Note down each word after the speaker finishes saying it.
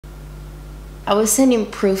I was sending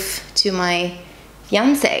proof to my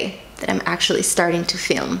fiance that I'm actually starting to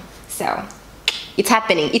film. So it's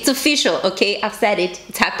happening. It's official, okay? I've said it.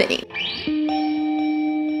 It's happening.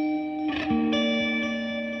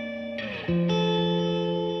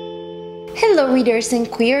 Hello readers and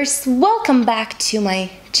queers, welcome back to my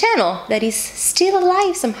channel that is still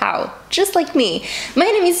alive somehow, just like me. My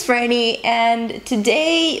name is Franny and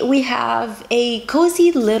today we have a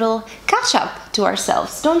cozy little catch up to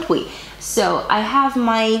ourselves, don't we? So I have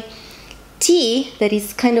my tea that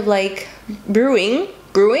is kind of like brewing.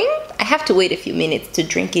 I have to wait a few minutes to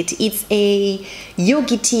drink it. It's a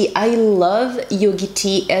yogi tea. I love yogi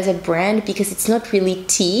tea as a brand because it's not really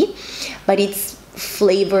tea, but it's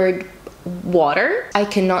flavored water. I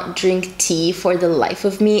cannot drink tea for the life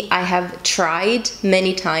of me. I have tried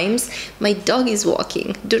many times. My dog is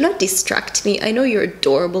walking. Do not distract me. I know you're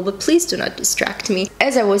adorable, but please do not distract me.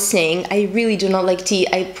 As I was saying, I really do not like tea.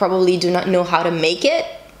 I probably do not know how to make it.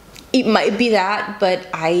 It might be that, but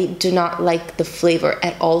I do not like the flavor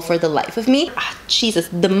at all for the life of me. Jesus,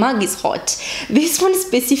 the mug is hot. This one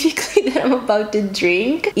specifically that I'm about to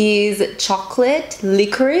drink is chocolate,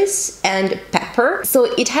 licorice, and pepper. So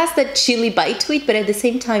it has that chili bite to it, but at the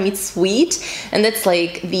same time it's sweet. And that's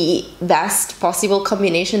like the best possible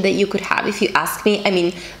combination that you could have if you ask me. I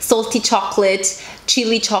mean, salty chocolate,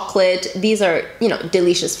 chili chocolate, these are, you know,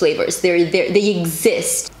 delicious flavors. They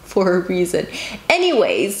exist for a reason.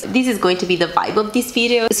 Anyways, this is going to be the vibe of this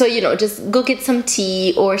video. So, you know, just go get some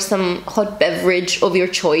tea or some hot beverage of your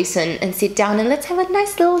choice and sit down and let's have a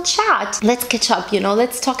nice little chat. Let's catch up, you know,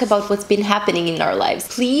 let's talk about what's been happening in our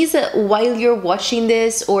lives. Please, while you're watching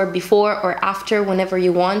this or before or after, whenever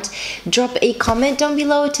you want, drop a comment down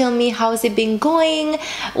below. Tell me how's it been going,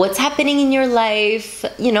 what's happening in your life.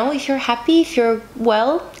 You know, if you're happy, if you're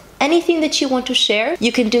well, anything that you want to share,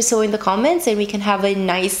 you can do so in the comments and we can have a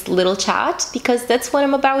nice little chat because that's what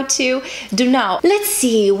I'm about to do now. Let's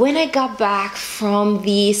see, when I got back from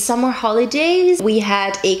the summer holidays, we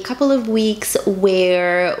had a couple of weeks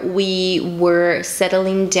where we were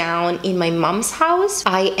settling down in my mom's house.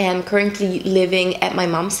 I am currently living at my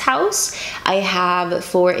mom's house. I have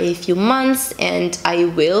for a few months and I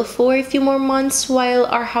will for a few more months while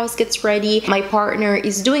our house gets ready. My partner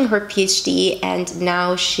is doing her PhD and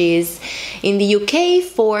now she's in the UK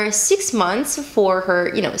for 6 months for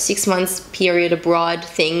her, you know, 6 months period abroad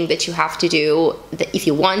thing that you have to do if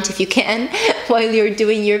you want, if you can, while you're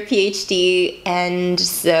doing your PhD. And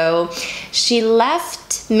so she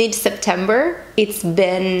left mid-September. It's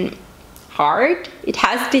been hard. It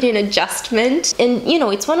has been an adjustment. And you know,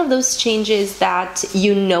 it's one of those changes that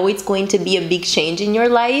you know it's going to be a big change in your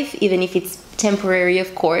life, even if it's temporary,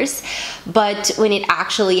 of course, but when it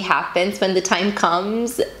actually happens, when the time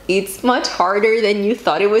comes, it's much harder than you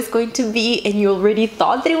thought it was going to be, and you already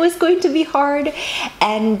thought that it was going to be hard.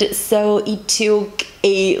 And so it took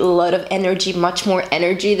a lot of energy, much more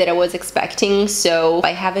energy than I was expecting. So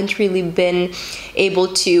I haven't really been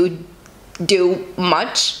able to do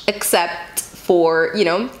much except for, you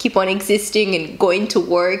know, keep on existing and going to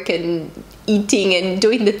work and eating and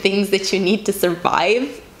doing the things that you need to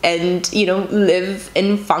survive and, you know, live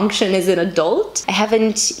and function as an adult. I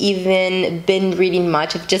haven't even been reading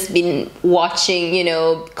much. I've just been watching, you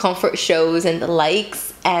know, comfort shows and the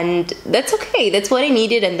likes, and that's okay. That's what I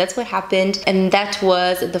needed and that's what happened. And that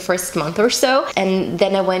was the first month or so. And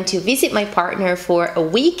then I went to visit my partner for a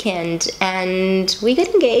weekend and we got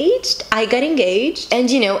engaged. I got engaged. And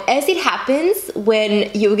you know, as it happens, when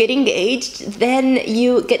you get engaged, then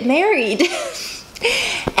you get married.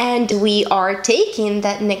 And we are taking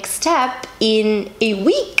that next step in a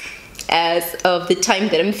week as of the time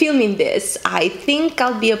that I'm filming this. I think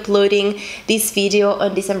I'll be uploading this video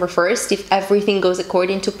on December 1st if everything goes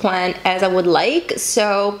according to plan as I would like.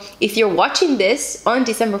 So if you're watching this on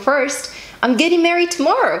December 1st, I'm getting married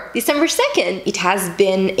tomorrow, December 2nd. It has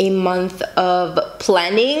been a month of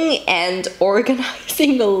planning and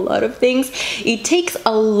organizing a lot of things. It takes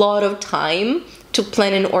a lot of time to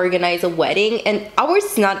plan and organize a wedding, and ours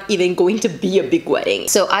is not even going to be a big wedding.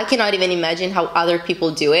 So I cannot even imagine how other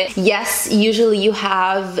people do it. Yes, usually you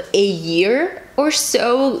have a year or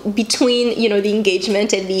so between, you know, the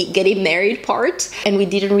engagement and the getting married part, and we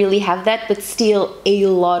didn't really have that, but still a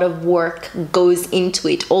lot of work goes into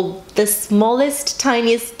it. All the smallest,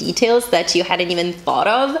 tiniest details that you hadn't even thought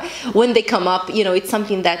of, when they come up, you know, it's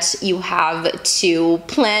something that you have to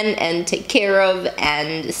plan and take care of,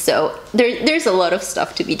 and so there's a lot of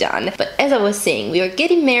stuff to be done. But as I was saying, we are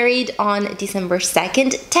getting married on December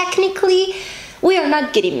 2nd. Technically, we are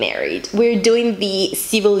not getting married. We're doing the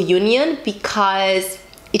civil union because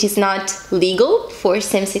it is not legal for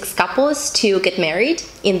same-sex couples to get married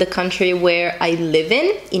in the country where I live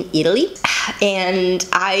in Italy. And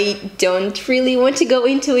I don't really want to go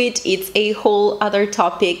into it. It's a whole other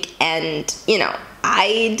topic, and you know,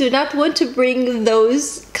 I do not want to bring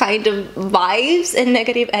those kind of vibes and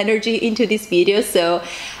negative energy into this video. So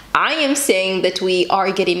I am saying that we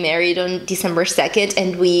are getting married on December 2nd,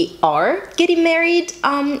 and we are getting married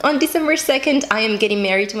on December 2nd. I am getting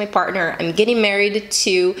married to my partner. I'm getting married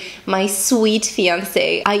to my sweet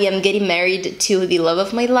fiance. I am getting married to the love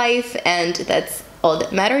of my life, and that's all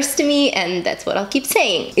that matters to me, and that's what I'll keep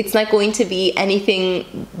saying. It's not going to be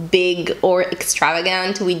anything big or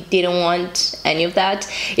extravagant. We didn't want any of that.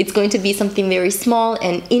 It's going to be something very small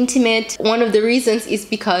and intimate. One of the reasons is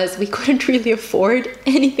because we couldn't really afford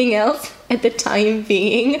anything else at the time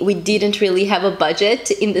being. We didn't really have a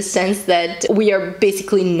budget, in the sense that we are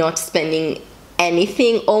basically not spending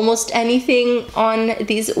anything, almost anything, on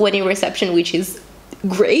this wedding reception, which is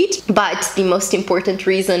great. But the most important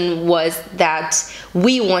reason was that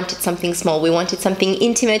we wanted something small. We wanted something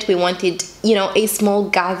intimate. We wanted, you know, a small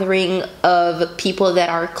gathering of people that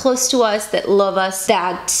are close to us, that love us,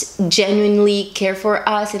 that genuinely care for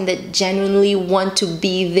us, and that genuinely want to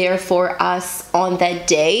be there for us on that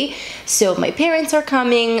day. So my parents are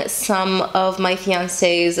coming, some of my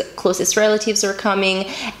fiance's closest relatives are coming,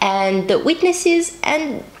 and the witnesses,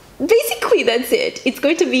 and basically that's it. It's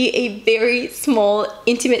going to be a very small,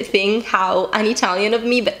 intimate thing. How un-Italian of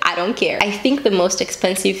me, but I don't care. I think the most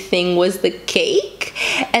expensive thing was the cake,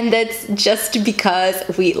 and that's just because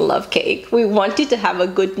we love cake. We wanted to have a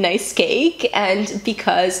good, nice cake, and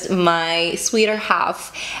because my sweeter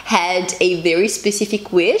half had a very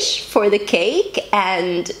specific wish for the cake,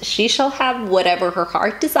 and she shall have whatever her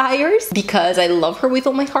heart desires, because I love her with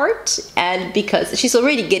all my heart, and because she's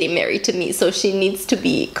already getting married to me, so she needs to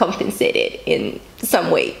be compensated in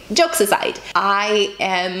some way. Jokes aside, I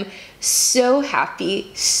am so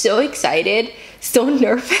happy, so excited, so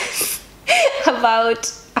nervous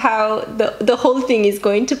about how the whole thing is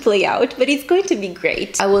going to play out, but it's going to be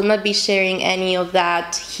great. I will not be sharing any of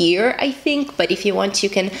that here, I think, but if you want, you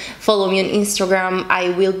can follow me on Instagram. I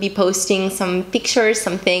will be posting some pictures,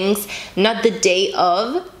 some things, not the day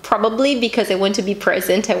of, probably, because I want to be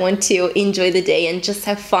present. I want to enjoy the day and just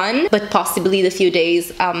have fun, but possibly the few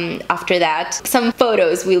days after that, some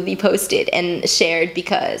photos will be posted and shared,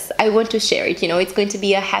 because I want to share it. You know, it's going to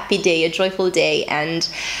be a happy day, a joyful day, and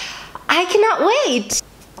I cannot wait.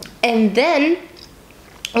 And then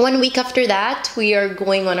 1 week after that, we are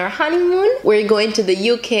going on our honeymoon. We're going to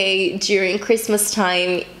the UK during Christmas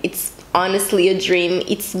time. It's honestly a dream.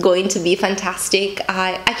 It's going to be fantastic.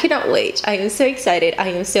 I cannot wait. I am so excited. I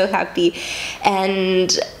am so happy.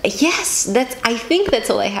 And yes, I think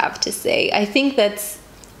that's all I have to say. I think that's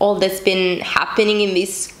all that's been happening in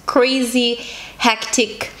this crazy,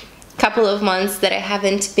 hectic couple of months that I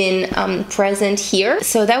haven't been present here.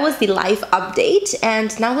 So that was the life update,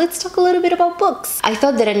 and now let's talk a little bit about books. I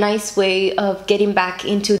thought that a nice way of getting back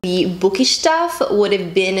into the bookish stuff would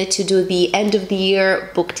have been to do the end of the year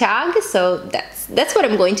book tag, so that's what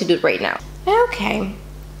I'm going to do right now. Okay.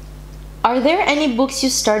 Are there any books you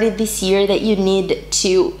started this year that you need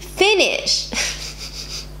to finish?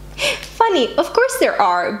 Funny, of course there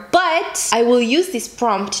are, but I will use this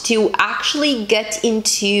prompt to actually get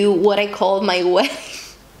into what I call my wedding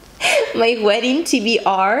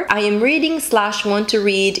TBR. I am reading / want to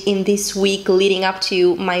read in this week leading up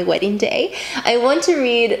to my wedding day. I want to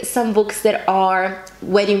read some books that are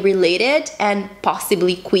wedding related and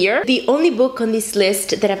possibly queer. The only book on this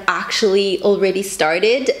list that I've actually already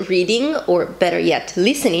started reading, or better yet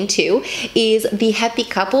listening to, is The Happy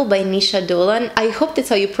Couple by Nisha Dolan. I hope that's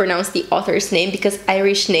how you pronounce the author's name, because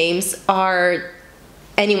Irish names are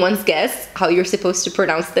anyone's guess how you're supposed to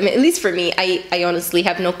pronounce them. At least for me, I honestly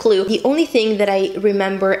have no clue. The only thing that I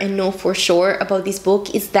remember and know for sure about this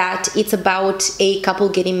book is that it's about a couple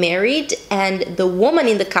getting married, and the woman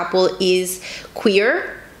in the couple is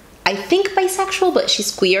queer. I think bisexual, but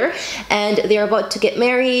she's queer, and they're about to get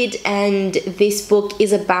married, and this book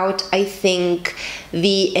is about, I think,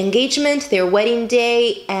 the engagement, their wedding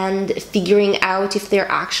day, and figuring out if they're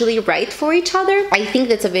actually right for each other. I think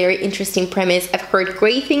that's a very interesting premise. I've heard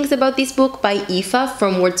great things about this book by Aoife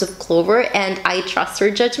from Words of Clover, and I trust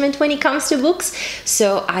her judgment when it comes to books,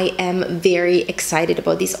 so I am very excited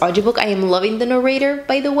about this audiobook. I am loving the narrator,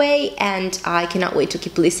 by the way, and I cannot wait to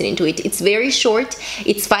keep listening to it. It's very short,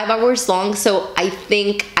 it's 5 hours long, so I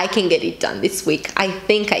think I can get it done this week. I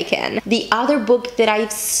think I can. The other book that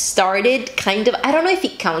I've started, kind of, I don't know if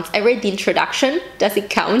it counts. I read the introduction. Does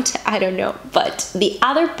it count? I don't know. But the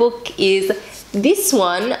other book is This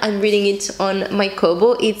one, I'm reading it on my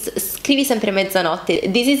Kobo. It's Scrivi sempre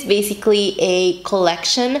mezzanotte. This is basically a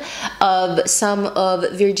collection of some of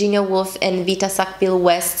Virginia Woolf and Vita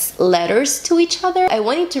Sackville-West's letters to each other. I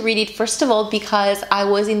wanted to read it first of all because I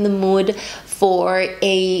was in the mood for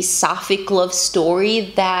a sapphic love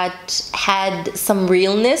story that had some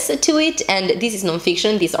realness to it, and this is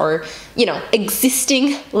non-fiction. These are, you know,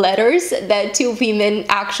 existing letters that two women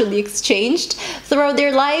actually exchanged throughout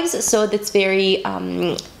their lives, so that's very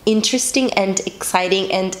interesting and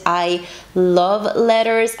exciting, and I love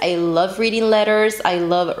letters. I love reading letters. I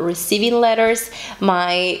love receiving letters.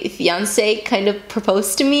 My fiance kind of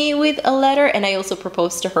proposed to me with a letter, and I also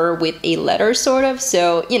proposed to her with a letter, sort of.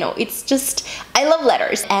 So, you know, it's just, I love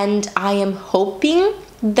letters, and I am hoping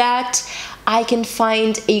that I can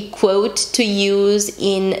find a quote to use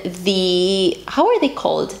in the, how are they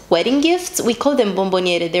called? Wedding gifts? We call them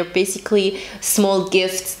bomboniere. They're basically small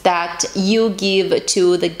gifts that you give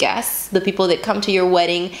to the guests, the people that come to your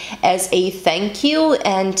wedding, as a thank you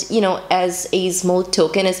and, you know, as a small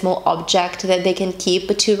token, a small object that they can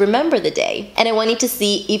keep to remember the day. And I wanted to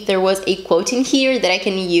see if there was a quote in here that I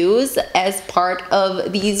can use as part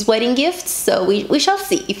of these wedding gifts. So we shall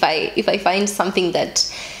see if I find something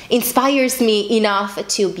that inspires me enough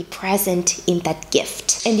to be present in that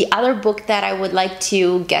gift. And the other book that I would like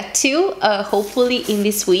to get to, hopefully in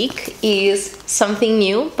this week, is Something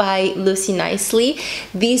New by Lucy Nicely.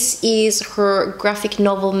 This is her graphic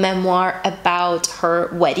novel memoir about her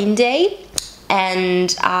wedding day,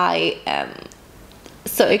 and I am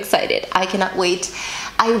so excited. I cannot wait.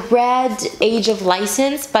 I read Age of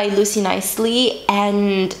License by Lucy Nicely,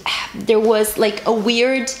 and there was like a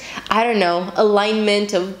weird, I don't know,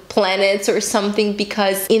 alignment of planets or something,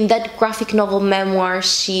 because in that graphic novel memoir,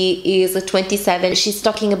 she is 27. She's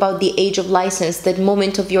talking about the age of license, that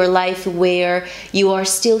moment of your life where you are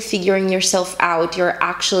still figuring yourself out. You're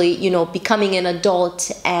actually, you know, becoming an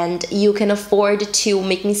adult, and you can afford to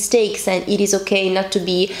make mistakes, and it is okay not to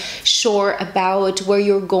be sure about where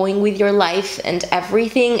you're going with your life and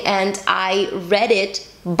everything. And I read it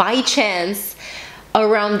by chance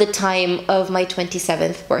around the time of my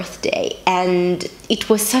 27th birthday, and it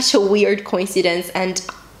was such a weird coincidence, and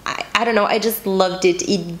I don't know, I just loved it.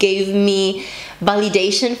 It gave me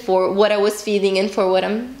validation for what I was feeling and for what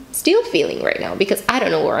I'm still feeling right now, because I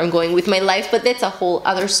don't know where I'm going with my life, but that's a whole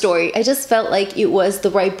other story. I just felt like it was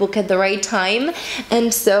the right book at the right time,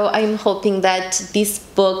 and so I'm hoping that this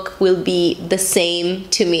book will be the same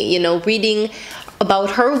to me, you know, reading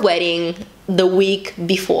about her wedding the week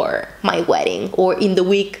before my wedding, or in the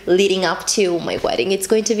week leading up to my wedding. It's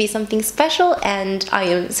going to be something special, and I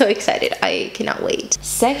am so excited. I cannot wait.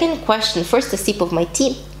 Second question, first a sip of my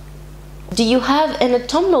tea. Do you have an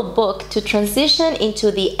autumnal book to transition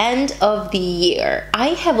into the end of the year? I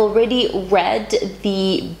have already read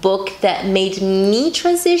the book that made me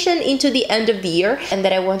transition into the end of the year, and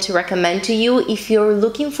that I want to recommend to you if you're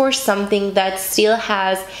looking for something that still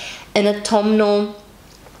has an autumnal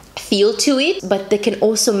feel to it, but they can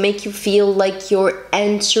also make you feel like you're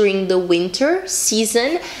entering the winter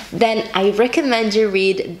season, then I recommend you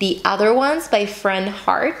read The Other Ones by Fran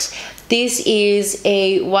Hart. This is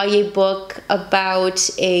a YA book about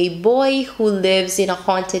a boy who lives in a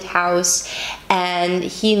haunted house, and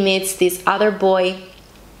he meets this other boy,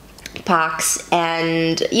 Pax,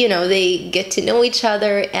 and you know, they get to know each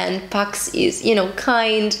other, and Pax is, you know,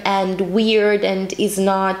 kind and weird and is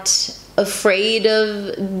not afraid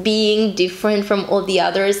of being different from all the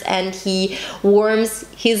others, and he worms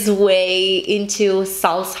his way into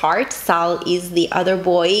Sal's heart. Sal is the other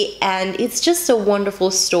boy, and it's just a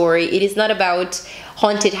wonderful story. It is not about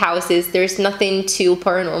haunted houses. There's nothing too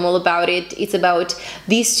paranormal about it. It's about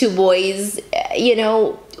these two boys, you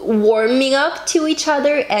know, warming up to each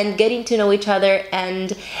other and getting to know each other and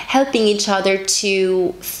helping each other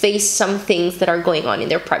to face some things that are going on in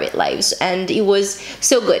their private lives. And it was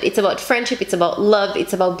so good. It's about friendship, it's about love,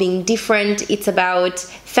 it's about being different, it's about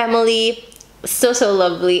family. So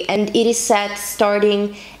lovely. And it is set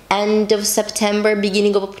starting end of September,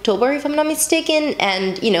 beginning of October, if I'm not mistaken,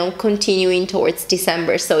 and, you know, continuing towards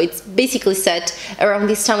December. So it's basically set around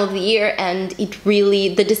this time of the year, and it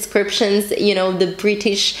really, the descriptions, you know, the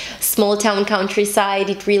British small town countryside,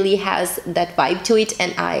 it really has that vibe to it,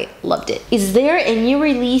 and I loved it. Is there a new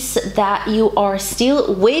release that you are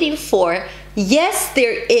still waiting for? Yes,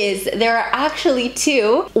 there is. There are actually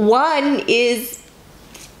two. One is,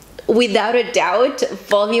 without a doubt,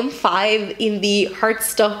 volume 5 in the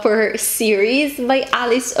Heartstopper series by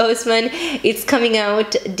Alice Oseman. It's coming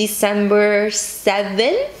out December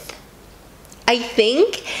 7th, I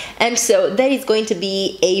think, and so that is going to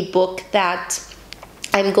be a book that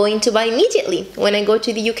I'm going to buy immediately when I go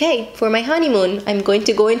to the UK for my honeymoon. I'm going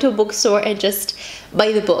to go into a bookstore and just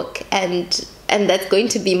buy the book, and that's going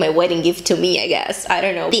to be my wedding gift to me, I guess. I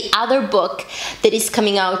don't know. The other book that is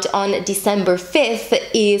coming out on December 5th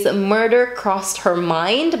is Murder Crossed Her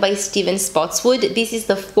Mind by Stephen Spotswood. This is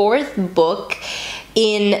the 4th book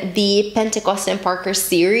in the Pentecost and Parker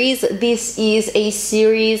series. This is a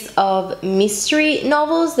series of mystery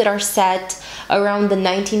novels that are set around the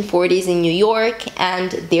 1940s in New York,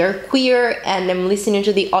 and they're queer, and I'm listening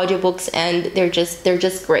to the audiobooks and they're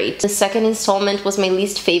just great. The second installment was my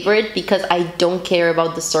least favorite because I don't care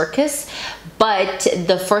about the circus, but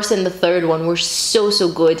the first and the third one were so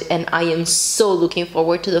good, and I am so looking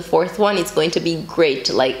forward to the 4th one. It's going to be great,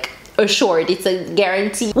 like assured, it's a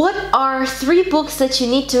guarantee. What are 3 books that you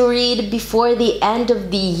need to read before the end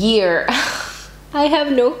of the year? I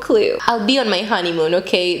have no clue. I'll be on my honeymoon,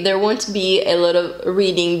 okay? There won't be a lot of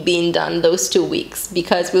reading being done those 2 weeks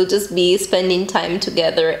because we'll just be spending time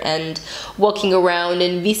together and walking around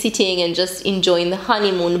and visiting and just enjoying the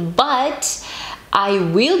honeymoon. But I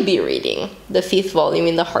will be reading the 5th volume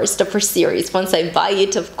in the Heartstopper series once I buy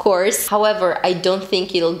it, of course. However, I don't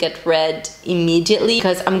think it'll get read immediately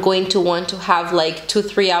because I'm going to want to have like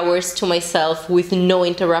 2-3 hours to myself with no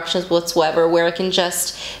interruptions whatsoever, where I can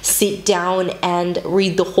just sit down and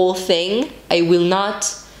read the whole thing. I will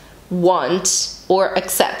not want or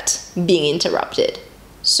accept being interrupted.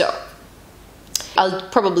 So I'll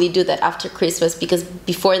probably do that after Christmas, because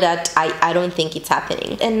before that I don't think it's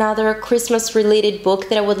happening. Another Christmas related book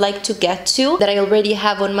that I would like to get to, that I already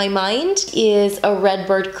have on my mind, is A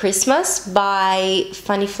Redbird Christmas by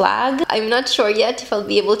Fanny Flagg. I'm not sure yet if I'll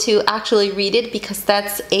be able to actually read it because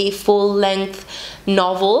that's a full-length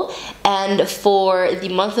novel, and for the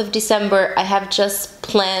month of December I have just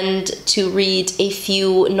planned to read a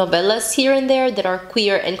few novellas here and there that are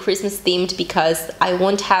queer and Christmas themed because I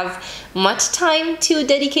won't have much time to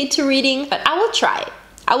dedicate to reading, but I will try.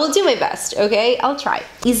 I will do my best, okay? I'll try.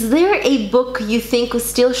 Is there a book you think will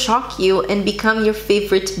still shock you and become your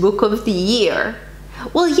favorite book of the year?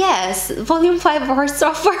 Well, yes, Volume 5 of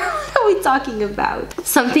Heartstopper. What are we talking about?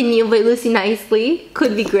 Something New by Lucy Nicely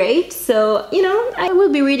could be great. So, you know, I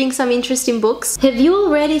will be reading some interesting books. Have you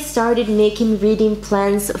already started making reading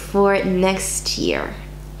plans for next year?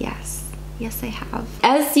 Yes. Yes, I have.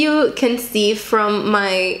 As you can see from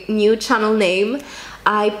my new channel name,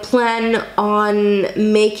 I plan on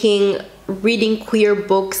making reading queer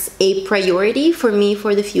books a priority for me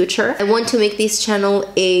for the future. I want to make this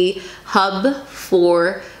channel a hub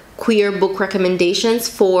for queer book recommendations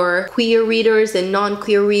for queer readers and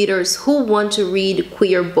non-queer readers who want to read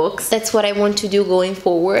queer books. That's what I want to do going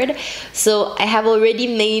forward. So I have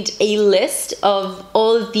already made a list of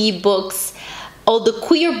all the books, all the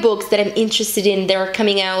queer books that I'm interested in that are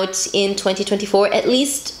coming out in 2024, at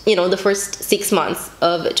least, you know, the first 6 months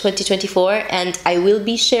of 2024, and I will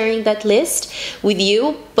be sharing that list with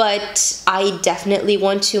you, but I definitely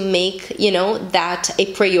want to make, you know, that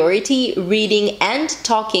a priority, reading and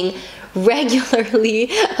talking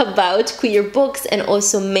regularly about queer books, and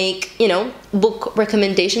also make, you know, book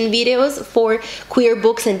recommendation videos for queer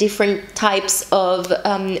books and different types of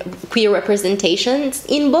queer representations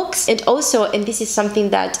in books. And also, and this is something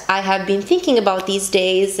that I have been thinking about these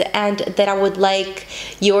days and that I would like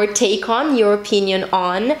your take on, your opinion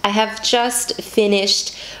on, I have just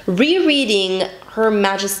finished rereading Her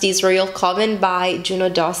Majesty's Royal Coven by Juno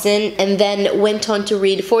Dawson, and then went on to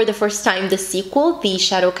read for the first time the sequel, The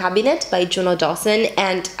Shadow Cabinet by Juno Dawson,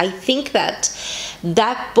 and I think that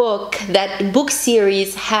that book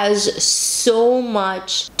series has so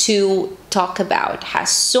much to talk about, has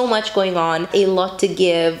so much going on, a lot to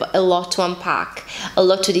give, a lot to unpack, a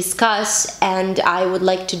lot to discuss, and I would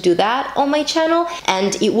like to do that on my channel.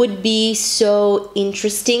 And it would be so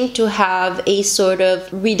interesting to have a sort of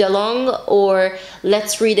read along or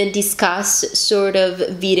let's read and discuss sort of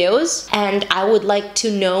videos, and I would like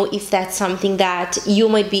to know if that's something that you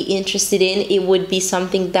might be interested in. It would be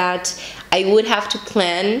something that I would have to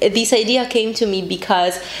plan. This idea came to me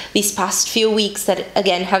because these past few weeks that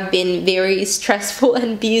again have been very stressful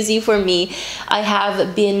and busy for me, I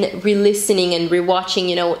have been re-listening and rewatching,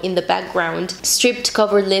 you know, in the background, Stripped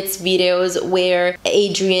Covered Lids videos where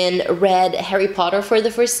Adrian read Harry Potter for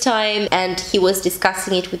the first time and he was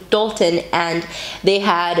discussing it with Dalton, and they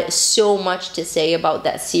had so much to say about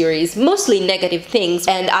that series, mostly negative things,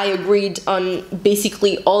 and I agreed on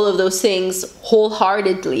basically all of those things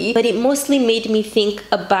wholeheartedly, but it mostly made me think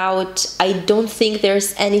about, I don't think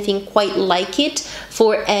there's anything quite like it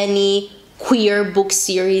for any queer book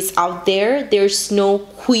series out there. There's no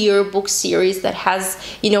queer book series that has,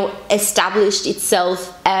 established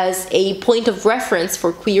itself as a point of reference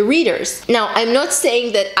for queer readers. Now, I'm not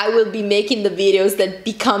saying that I will be making the videos that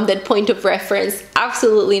become that point of reference.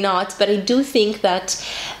 Absolutely not. But I do think that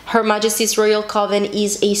Her Majesty's Royal Coven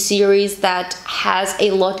is a series that has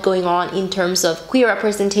a lot going on in terms of queer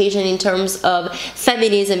representation, in terms of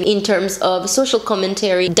feminism, in terms of social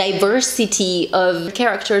commentary, diversity of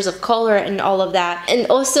characters of color and all of that. And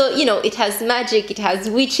also, it has magic, it has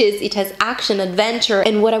witches, it has action, adventure.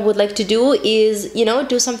 And what I would like to do is,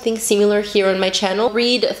 do something similar here on my channel.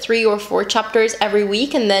 Read 3 or 4 chapters every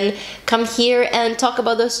week and then come here and talk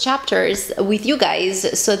about those chapters with you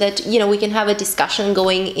guys so that, we can have a discussion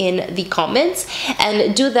going in the comments,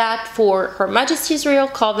 and do that for Her Majesty's Royal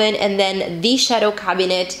Coven, and then The Shadow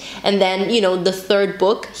Cabinet, and then, the 3rd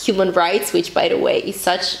book, Human Rights, which, by the way, is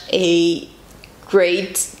such a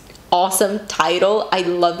great, awesome title. I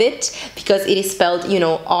love it because it is spelled,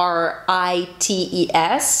 R-I-T-E-S,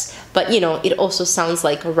 but, it also sounds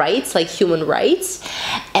like rights, like human rights,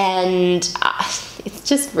 and it's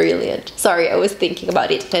just brilliant. Sorry, I was thinking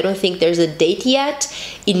about it. I don't think there's a date yet.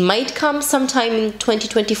 It might come sometime in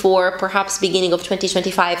 2024, perhaps beginning of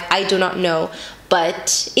 2025. I do not know.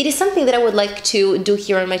 But it is something that I would like to do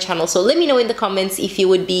here on my channel. So let me know in the comments if you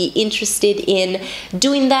would be interested in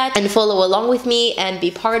doing that and follow along with me and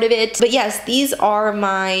be part of it. But yes, these are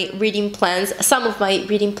my reading plans, some of my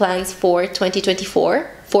reading plans for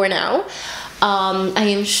 2024 for now. I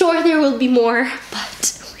am sure there will be more,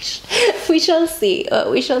 but we shall see.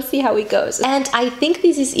 We shall see how it goes. And I think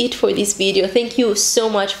this is it for this video. Thank you so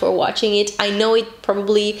much for watching it. I know it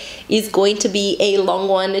probably is going to be a long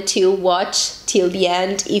one to watch till the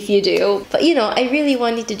end if you do. But I really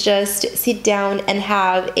wanted to just sit down and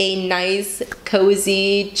have a nice,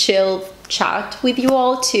 cozy, chill chat with you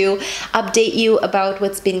all to update you about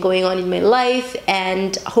what's been going on in my life,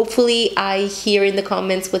 and hopefully I hear in the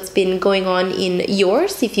comments what's been going on in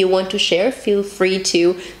yours. If you want to share, feel free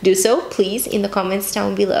to do so, please, in the comments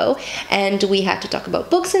down below. And we had to talk about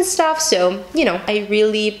books and stuff, so I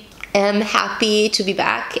really am happy to be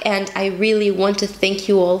back, and I really want to thank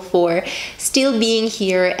you all for still being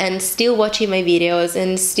here and still watching my videos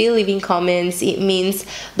and still leaving comments. It means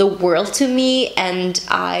the world to me, and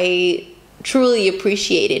I truly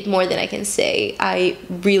appreciate it more than I can say. I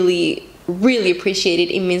really appreciate it.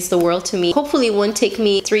 It means the world to me. Hopefully it won't take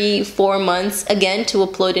me 3-4 months again to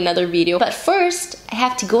upload another video, but first I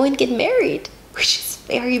have to go and get married, which is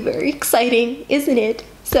very exciting, isn't it?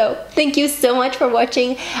 So thank you so much for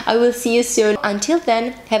watching. I will see you soon. Until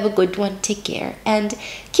then, have a good one, take care, and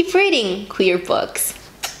keep reading queer books.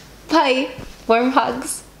 Bye. Warm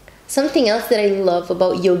hugs. Something else that I love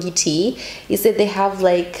about Yogi Tea is that they have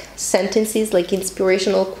like sentences, like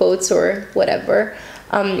inspirational quotes or whatever,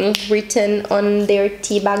 written on their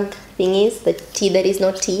tea bag thingies, the tea that is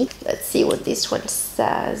not tea. Let's see what this one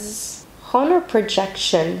says. Honor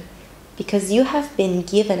projection, because you have been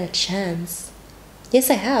given a chance. Yes,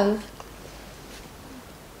 I have.